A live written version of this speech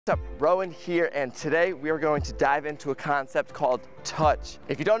What's up, Rowan here, and today we are going to dive into a concept called touch.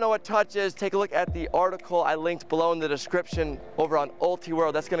 If you don't know what touch is, take a look at the article I linked below in the description over on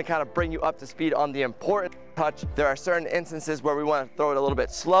Ultiworld. That's going to kind of bring you up to speed on the importance of touch. There are certain instances where we want to throw it a little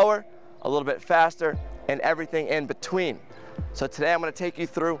bit slower, a little bit faster, and everything in between. So today I'm going to take you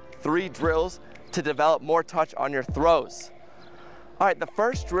through 3 drills to develop more touch on your throws. All right, the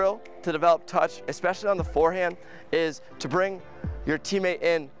first drill to develop touch, especially on the forehand, is to bring your teammate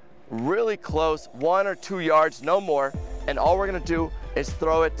in really close, 1 or 2 yards, no more, and all we're gonna do is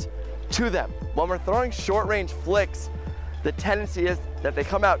throw it to them. When we're throwing short range flicks, the tendency is that they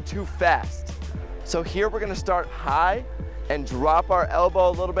come out too fast. So here we're gonna start high and drop our elbow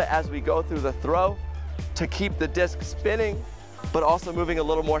a little bit as we go through the throw to keep the disc spinning, but also moving a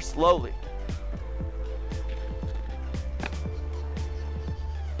little more slowly.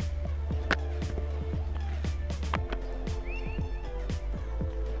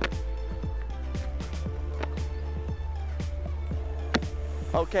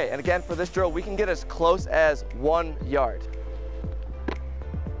 Okay, and again, for this drill, we can get as close as 1 yard.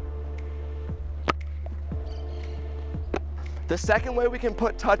 The second way we can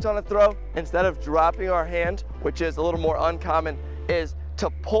put touch on a throw, instead of dropping our hand, which is a little more uncommon, is to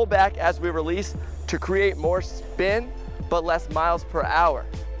pull back as we release to create more spin, but less miles per hour.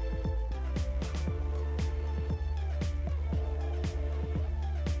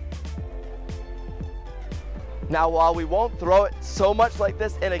 Now, while we won't throw it so much like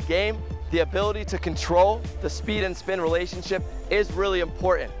this in a game, the ability to control the speed and spin relationship is really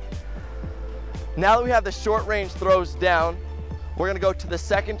important. Now that we have the short range throws down, we're gonna go to the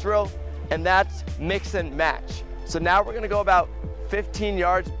second drill, and that's mix and match. So now we're gonna go about 15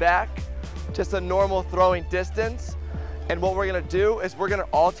 yards back, just a normal throwing distance. And what we're gonna do is we're gonna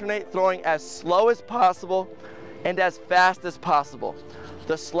alternate throwing as slow as possible and as fast as possible.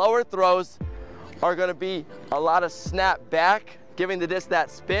 The slower throws are going to be a lot of snap back, giving the disc that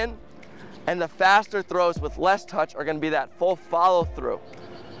spin, and the faster throws with less touch are going to be that full follow through.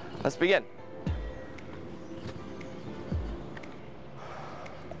 Let's begin.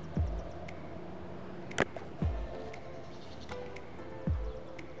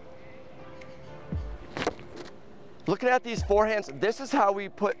 Looking at these forehands, this is how we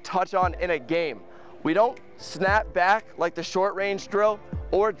put touch on in a game. We don't snap back like the short range drill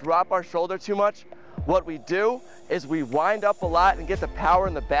or drop our shoulder too much. What we do is we wind up a lot and get the power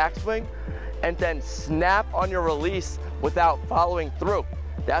in the backswing, and then snap on your release without following through.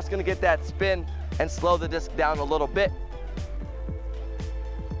 That's gonna get that spin and slow the disc down a little bit.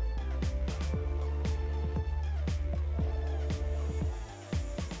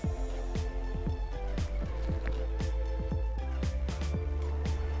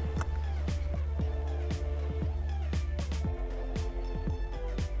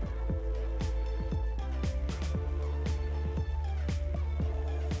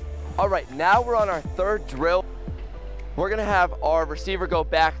 All right, now we're on our third drill. We're gonna have our receiver go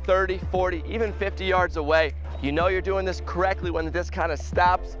back 30, 40, even 50 yards away. You know you're doing this correctly when the disc kind of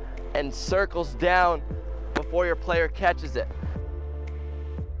stops and circles down before your player catches it.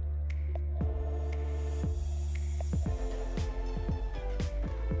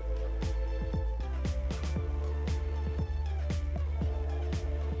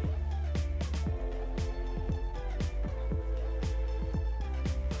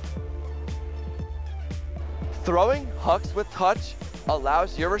 Throwing hucks with touch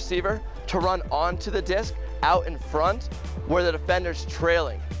allows your receiver to run onto the disc out in front where the defender's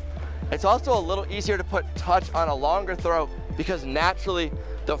trailing. It's also a little easier to put touch on a longer throw because naturally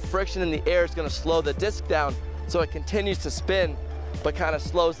the friction in the air is going to slow the disc down so it continues to spin but kind of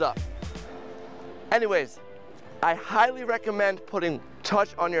slows up. Anyways, I highly recommend putting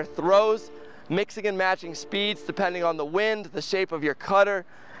touch on your throws, mixing and matching speeds depending on the wind, the shape of your cutter,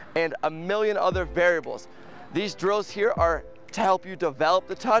 and a million other variables. These drills here are to help you develop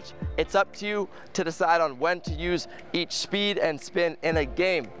the touch. It's up to you to decide on when to use each speed and spin in a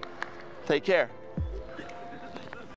game. Take care.